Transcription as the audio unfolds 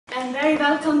very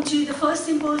welcome to the first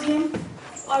symposium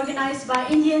organized by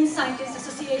Indian Scientists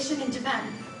Association in Japan.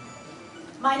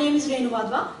 My name is Renu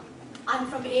Wadhwa. I'm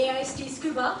from AIST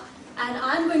Scuba, and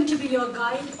I'm going to be your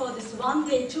guide for this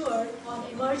one-day tour on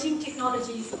emerging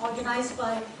technologies organized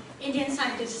by Indian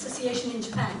Scientists Association in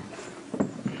Japan.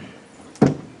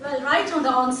 Well, right on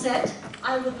the onset,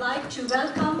 I would like to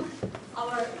welcome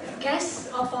our guests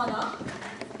of honor.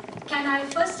 Can I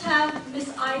first have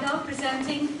Ms. Ida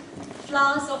presenting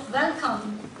flowers of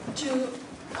welcome to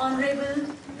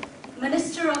Honorable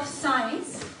Minister of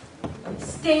Science,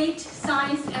 State,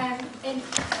 Science and Auditorium.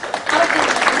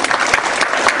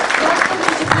 Welcome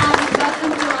to Japan and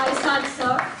welcome to ISAJ,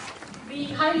 sir. We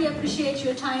highly appreciate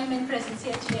your time and presence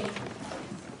here today.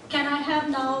 Can I have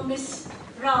now Ms.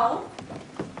 Rao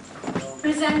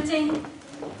presenting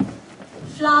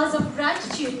flowers of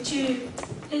gratitude to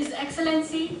His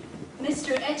Excellency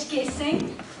Mr. H.K.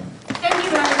 Singh. Thank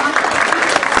you very much.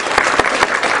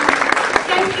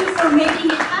 Thank you for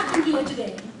making it happen here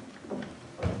today.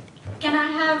 Can I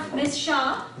have Ms.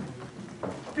 Shah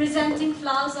presenting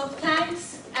flowers of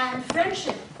thanks and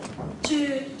friendship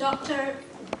to Dr.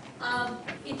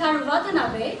 Itaru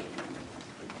Watanabe.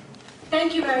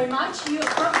 Thank you very much. You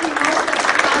probably know that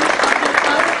Dr.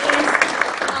 Itaru is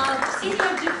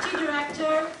Senior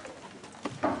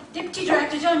Deputy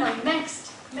Director General,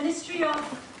 next, Ministry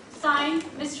of Science,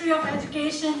 Ministry of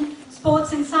Education,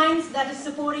 Sports and Science, that is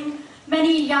supporting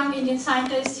many young Indian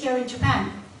scientists here in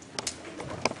Japan.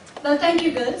 Well, thank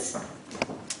you, girls.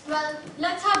 Well,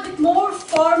 let's have a bit more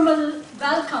formal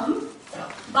welcome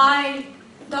by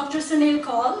Dr. Sunil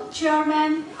Kaul,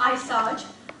 Chairman ISAJ.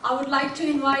 I would like to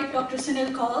invite Dr.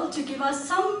 Sunil Kaul to give us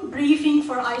some briefing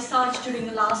for ISAJ during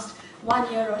the last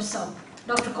 1 year or so.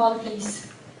 Dr. Kaul, please.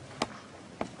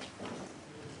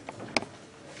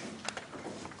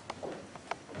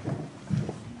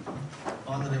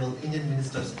 Honorable Indian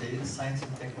Minister of State, Science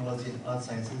and Technology and Earth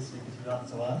Sciences,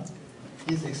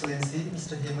 His Excellency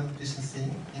Mr. Hemant Krishna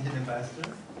Singh, Indian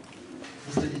Ambassador,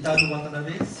 Mr. Itaru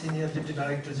Watanabe, Senior Deputy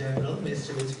Director General,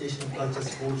 Ministry of Education, Culture,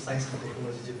 Sports, Science and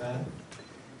Technology, Japan,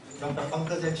 Dr.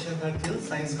 Pankaj Akshay Bhartil,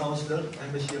 Science Counselor,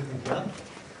 Embassy of India,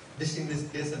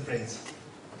 distinguished guests and friends.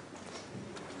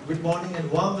 Good morning and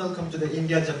warm welcome to the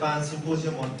India-Japan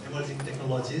Symposium on Emerging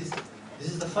Technologies. This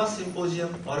is the first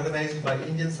symposium organized by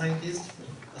Indian Scientists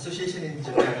Association in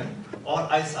Japan, or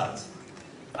ISAJ.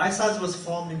 ISAJ was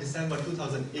formed in December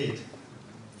 2008,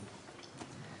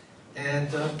 and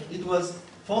it was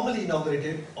formally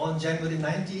inaugurated on January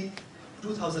 19,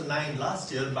 2009,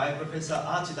 last year, by Professor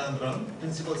R. Chidambaram,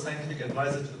 Principal Scientific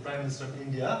Advisor to the Prime Minister of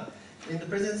India, in the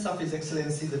presence of His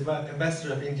Excellency, the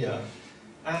Ambassador of India.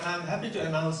 And I'm happy to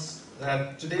announce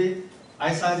that today,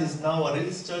 ISAJ is now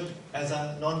registered as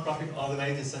a non-profit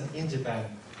organization in Japan.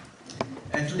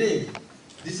 And today,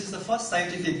 this is the first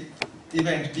scientific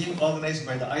event being organized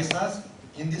by the ISAJ.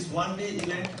 In this one-day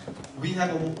event, we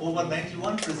have over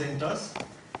 91 presenters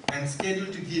and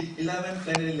scheduled to give 11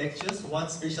 plenary lectures, 1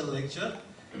 special lecture,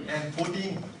 and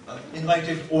 14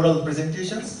 invited oral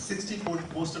presentations, 64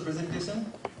 poster presentations,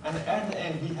 and at the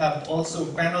end we have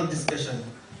also panel discussion,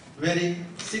 wherein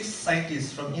 6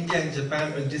 scientists from India and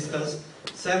Japan will discuss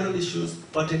several issues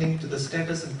pertaining to the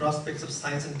status and prospects of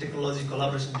science and technology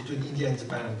collaboration between India and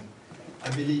Japan. I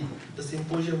believe the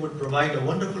symposium would provide a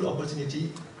wonderful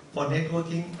opportunity for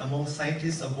networking among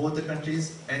scientists of both the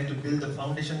countries and to build a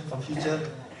foundation for future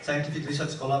scientific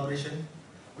research collaboration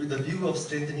with the view of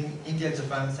strengthening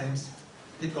India-Japan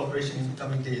scientific cooperation in the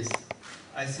coming days.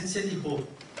 I sincerely hope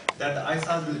that the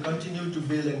ISAJ will continue to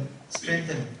build and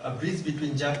strengthen a bridge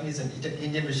between Japanese and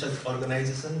Indian research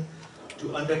organizations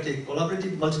to undertake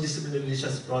collaborative multidisciplinary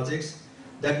research projects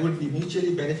that would be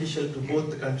mutually beneficial to both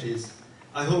the countries.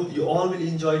 I hope you all will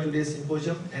enjoy today's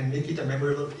symposium and make it a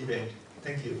memorable event.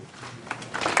 Thank you.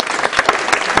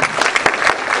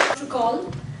 Dr.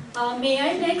 Kaul, may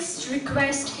I next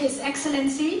request His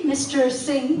Excellency Mr.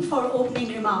 Singh for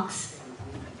opening remarks.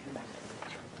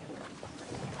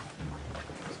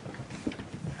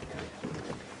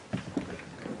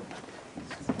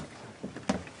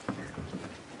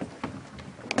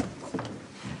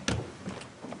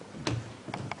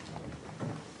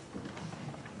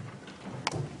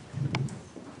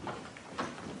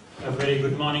 A very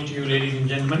good morning to you, ladies and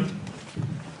gentlemen.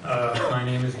 My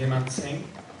name is Hemant Singh,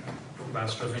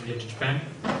 Ambassador of India to Japan.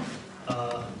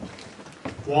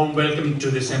 Warm welcome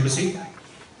to this embassy.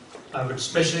 I would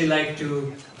especially like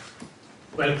to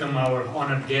welcome our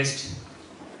honored guest,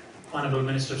 Honorable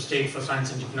Minister of State for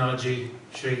Science and Technology,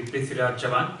 Shri Prithviraj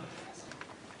Chavan.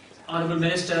 Honorable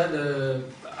Minister, the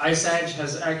ISAJ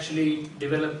has actually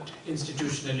developed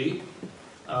institutionally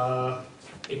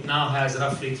It now has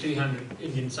roughly 300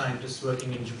 Indian scientists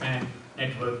working in Japan,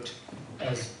 networked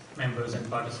as members and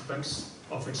participants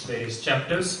of its various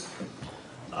chapters.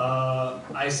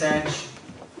 ISAJ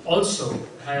also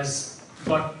has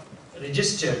got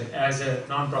registered as a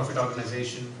non-profit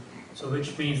organization, so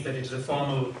which means that it's a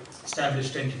formal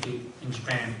established entity in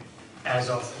Japan as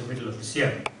of the middle of this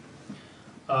year.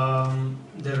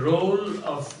 The role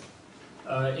of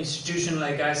institution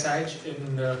like ISAJ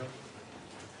in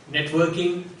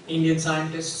networking Indian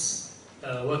scientists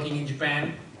working in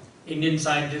Japan, Indian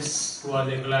scientists who are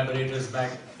their collaborators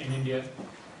back in India,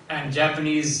 and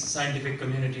Japanese scientific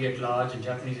community at large and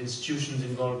Japanese institutions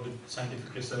involved with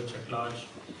scientific research at large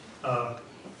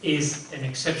is an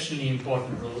exceptionally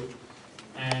important role.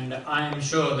 And I am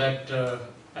sure that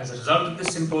as a result of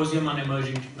this symposium on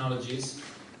emerging technologies,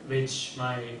 which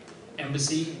my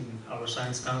embassy and our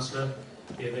science counselor,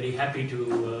 we are very happy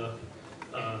to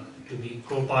be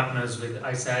co-partners with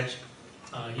ISAJ,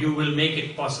 you will make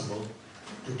it possible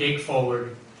to take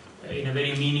forward in a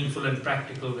very meaningful and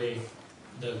practical way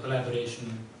the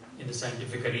collaboration in the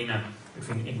scientific arena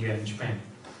between India and Japan.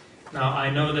 Now, I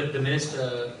know that the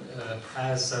Minister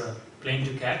has a plane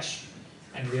to catch,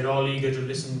 and we are all eager to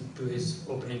listen to his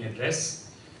opening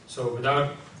address. So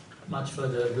without much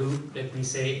further ado, let me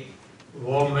say a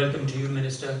warm welcome to you,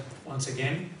 Minister, once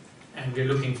again, and we're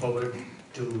looking forward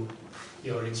to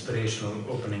your inspirational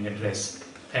opening address.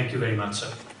 Thank you very much, sir.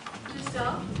 Thank you,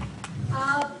 sir.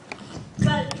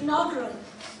 Well, inaugural.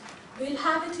 We'll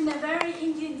have it in a very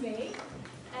Indian way,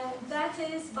 and that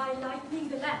is by lighting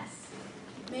the lamps.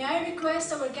 May I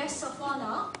request our guests of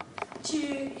honor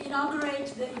to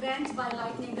inaugurate the event by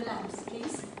lighting the lamps,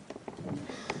 please.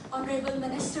 Honorable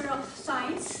Minister of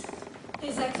Science,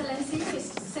 His Excellency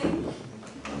Mr. Singh,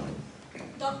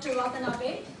 Dr.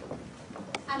 Watanabe,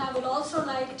 and I would also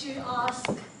like to ask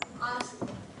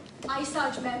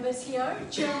ISAJ members here,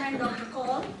 Chairman Dr.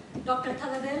 Kaul, Dr.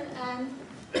 Thaladil, and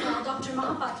Dr.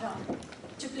 Mahapatra,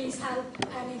 to please help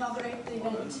and inaugurate the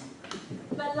event.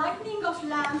 Well, lighting of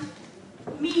lamp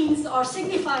means or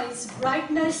signifies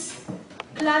brightness,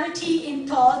 clarity in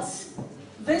thoughts,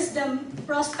 wisdom,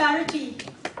 prosperity,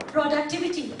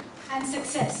 productivity, and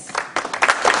success.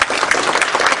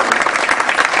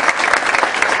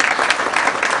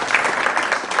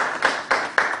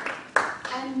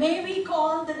 And may we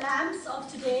call the lamps of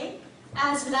today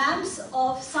as lamps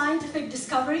of scientific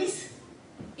discoveries,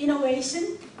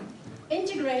 innovation,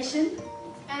 integration,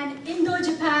 and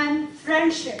Indo-Japan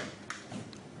friendship.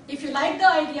 If you like the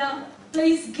idea,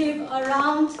 please give a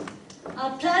round, a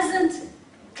pleasant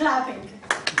clapping.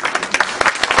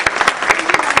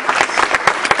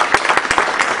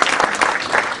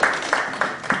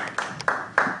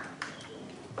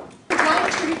 I'd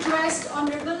like to request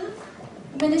Honorable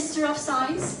Minister of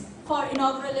Science for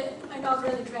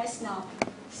inaugural address now.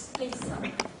 Please,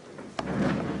 sir.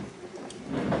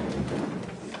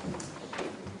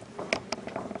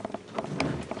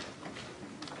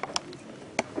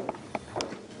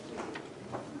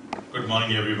 Good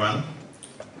morning, everyone.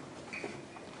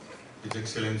 His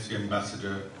Excellency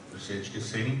Ambassador Mr. H.K.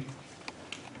 Singh,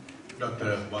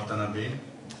 Dr. Watanabe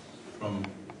from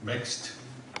MEXT,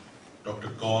 Dr.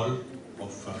 Kaul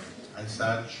of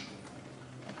ISAJ,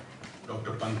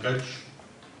 Dr. Pankaj,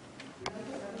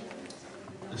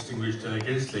 distinguished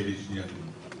delegates, ladies and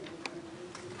gentlemen.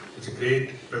 It's a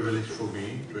great privilege for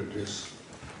me to address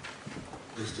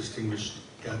this distinguished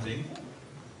gathering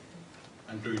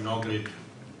and to inaugurate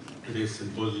today's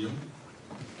symposium,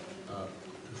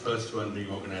 the first one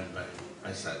being organized by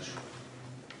ISAJ.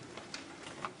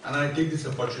 And I take this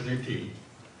opportunity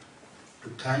to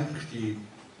thank the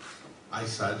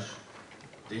ISAJ,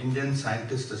 the Indian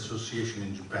Scientists Association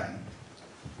in Japan,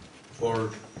 for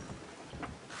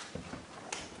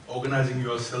organizing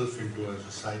yourself into a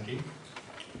society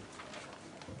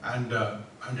and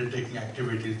undertaking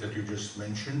activities that you just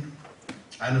mentioned,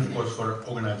 and of course for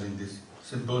organizing this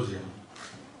symposium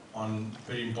on a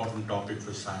very important topic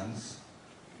for science,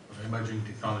 of emerging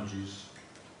technologies,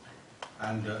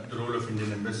 and the role of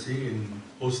Indian Embassy in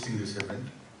hosting this event.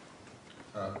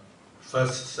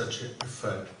 First such an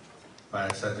effort by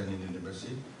ISAJ and Indian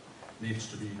Embassy needs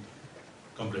to be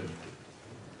complimented.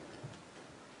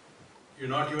 You're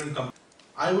not even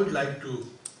I would like to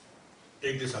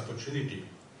take this opportunity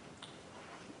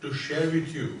to share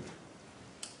with you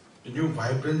the new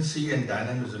vibrancy and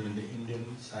dynamism in the Indian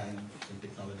science and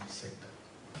technology sector.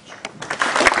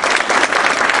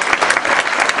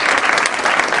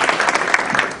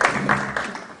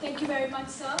 Thank you very much,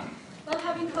 sir. Well,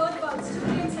 having heard about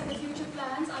students and the future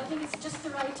plans, I think it's just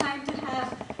the right time to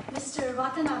have Mr.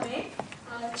 Watanabe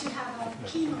to have a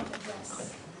keynote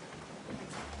address.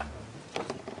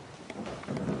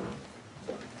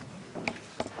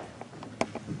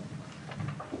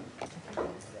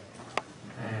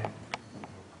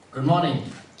 Good morning,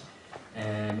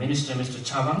 Minister Mr.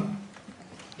 Chabang,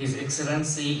 His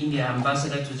Excellency India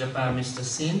Ambassador to Japan Mr.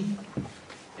 Sin,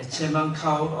 Chairman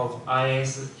Kao of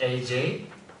ISAJ,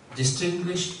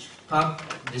 distinguished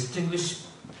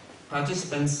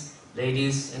participants,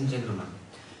 ladies and gentlemen.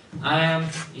 I am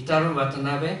Itaru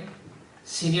Watanabe,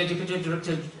 Senior Deputy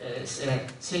Director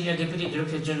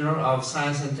General of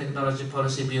Science and Technology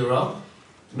Policy Bureau,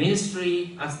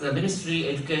 Ministry at the Ministry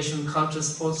Education, Culture,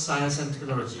 Sports, Science and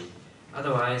Technology,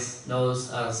 otherwise known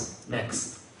as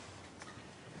MEX.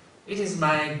 It is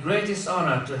my greatest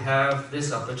honor to have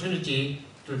this opportunity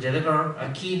to deliver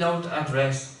a keynote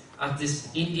address at this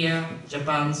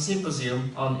India-Japan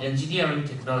Symposium on Engineering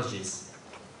Technologies.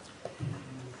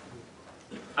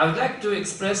 I would like to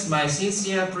express my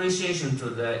sincere appreciation to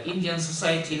the Indian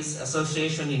Societies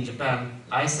Association in Japan,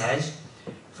 ISAJ,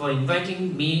 for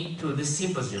inviting me to this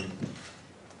symposium.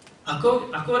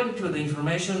 According to the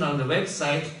information on the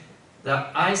website, the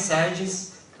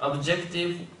ISAJ's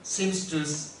objective seems to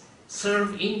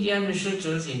serve Indian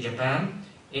researchers in Japan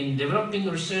in developing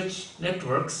research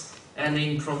networks and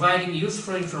in providing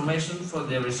useful information for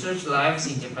their research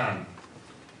lives in Japan.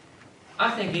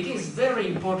 I think it is very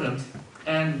important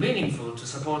and meaningful to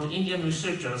support Indian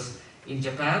researchers in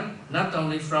Japan, not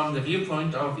only from the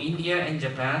viewpoint of India and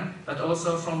Japan, but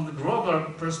also from the global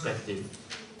perspective.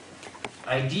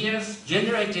 Ideas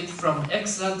generated from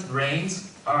excellent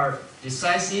brains are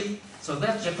decisive so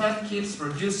that Japan keeps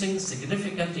producing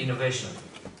significant innovation.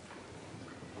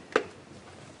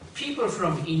 People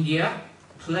from India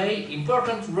play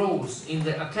important roles in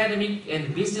the academic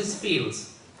and business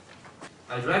fields.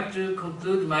 I'd like to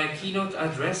conclude my keynote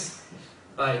address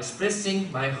by expressing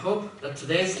my hope that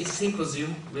today's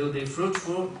symposium will be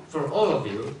fruitful for all of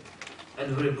you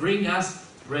and will bring us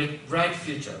a bright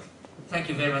future. Thank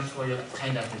you very much for your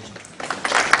kind attention.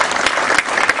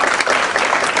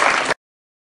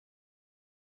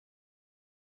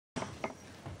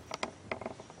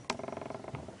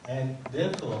 And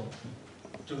therefore,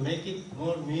 to make it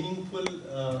more meaningful,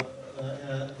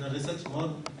 the research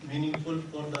more meaningful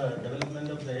for the development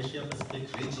of the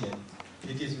Asia-Pacific region,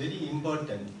 it is very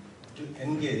important to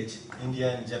engage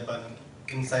India and Japan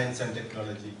in science and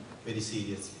technology very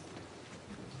seriously.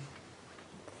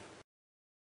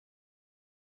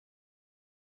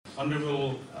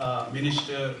 Honorable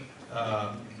Minister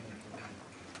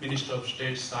of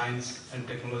State Science and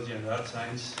Technology and Earth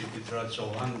Science, Sri Prithviraj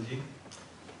Chauhanji,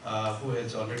 who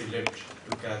has already left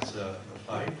to catch the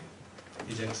flight.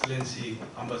 His Excellency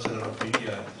Ambassador of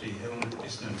India, Sri Hemant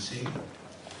Krishnan Singh,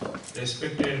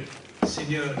 respected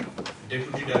Senior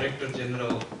Deputy Director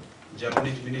General,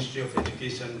 Japanese Ministry of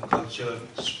Education, Culture,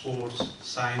 Sports,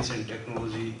 Science and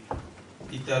Technology,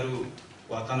 Itaru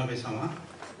Watanabe-sama,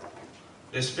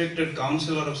 respected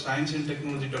Counselor of Science and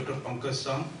Technology, Dr.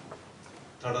 Pankaj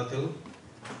Thadatil,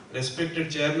 respected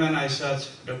Chairman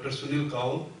ISAJ, Dr. Sunil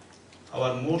Kaul,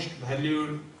 our most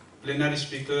valued plenary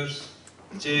speakers,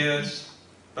 chairs,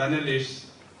 panelists,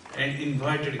 and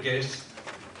invited guests,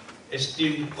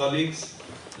 esteemed colleagues,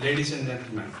 ladies and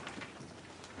gentlemen.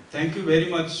 Thank you very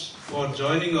much for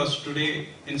joining us today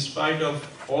in spite of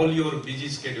all your busy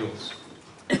schedules.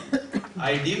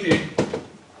 I deem it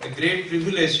a great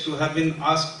privilege to have been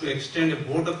asked to extend a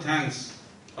vote of thanks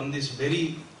on this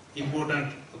very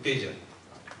important occasion.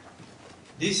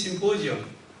 This symposium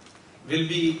will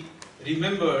be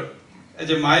remembered as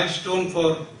a milestone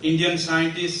for Indian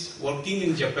scientists working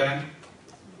in Japan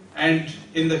and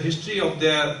in the history of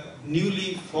their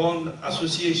newly formed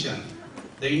association,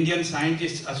 the Indian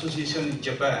Scientists Association in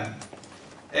Japan,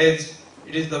 as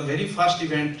it is the very first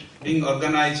event being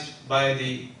organized by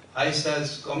the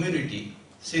ISAJ community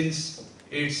since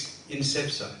its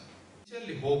inception. I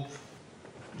sincerely hope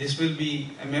this will be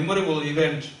a memorable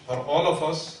event for all of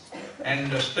us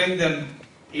and strengthen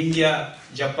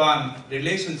India-Japan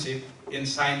relationship in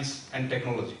science and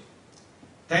technology.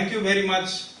 Thank you very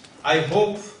much. I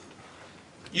hope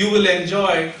you will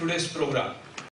enjoy today's program.